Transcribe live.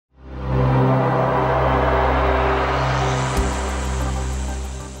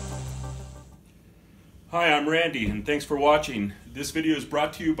Randy, and thanks for watching. This video is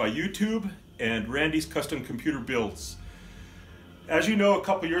brought to you by YouTube and Randy's Custom Computer Builds. As you know, a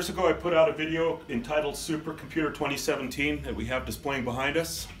couple years ago I put out a video entitled Supercomputer 2017 that we have displaying behind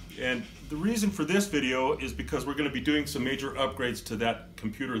us. And the reason for this video is because we're going to be doing some major upgrades to that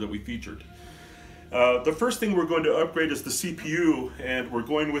computer that we featured. The first thing we're going to upgrade is the CPU, and we're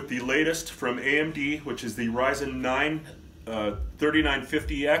going with the latest from AMD, which is the Ryzen 9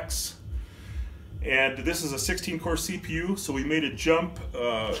 3950X. And this is a 16-core CPU, so we made a jump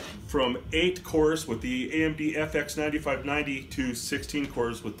from 8 cores with the AMD FX 9590 to 16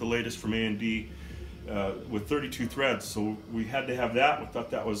 cores with the latest from AMD with 32 threads. So we had to have that. We thought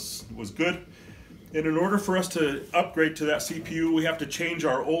that was good. And in order for us to upgrade to that CPU, we have to change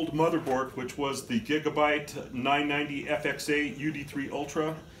our old motherboard, which was the Gigabyte 990 FXA UD3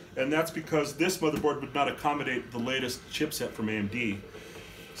 Ultra. And that's because this motherboard would not accommodate the latest chipset from AMD.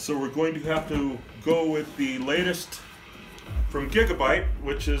 So we're going to have to go with the latest from Gigabyte,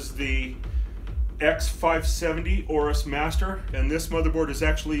 which is the X570 Aorus Master. And this motherboard is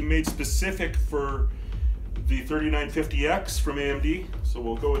actually made specific for the 3950X from AMD. So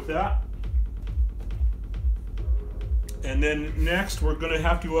we'll go with that. And then next we're going to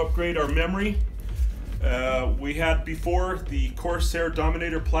have to upgrade our memory. We had before the Corsair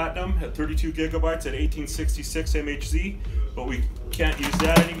Dominator Platinum at 32 gigabytes at 1866 MHz, but we can't use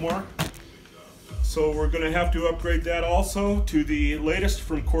that anymore. So we're going to have to upgrade that also to the latest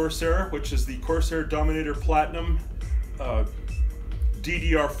from Corsair, which is the Corsair Dominator Platinum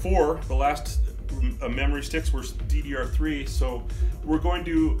DDR4. The last memory sticks were DDR3, so we're going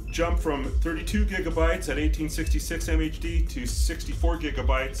to jump from 32 gigabytes at 1866 MHz to 64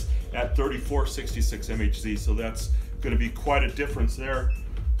 gigabytes at 3466 MHz. So that's going to be quite a difference there.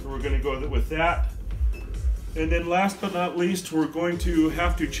 So we're going to go with that. And then last but not least, we're going to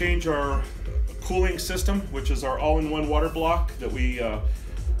have to change our cooling system, which is our all-in-one water block that we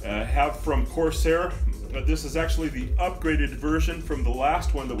have from Corsair. This is actually the upgraded version from the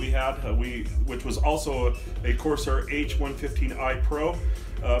last one that we had, which was also a Corsair H115i Pro.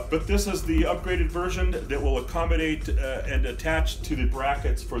 But this is the upgraded version that will accommodate and attach to the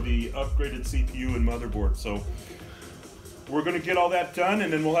brackets for the upgraded CPU and motherboard. So we're going to get all that done,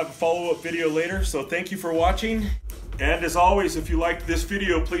 and then we'll have a follow-up video later. So thank you for watching. And as always, if you liked this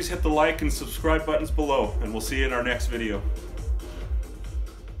video, please hit the like and subscribe buttons below, and we'll see you in our next video.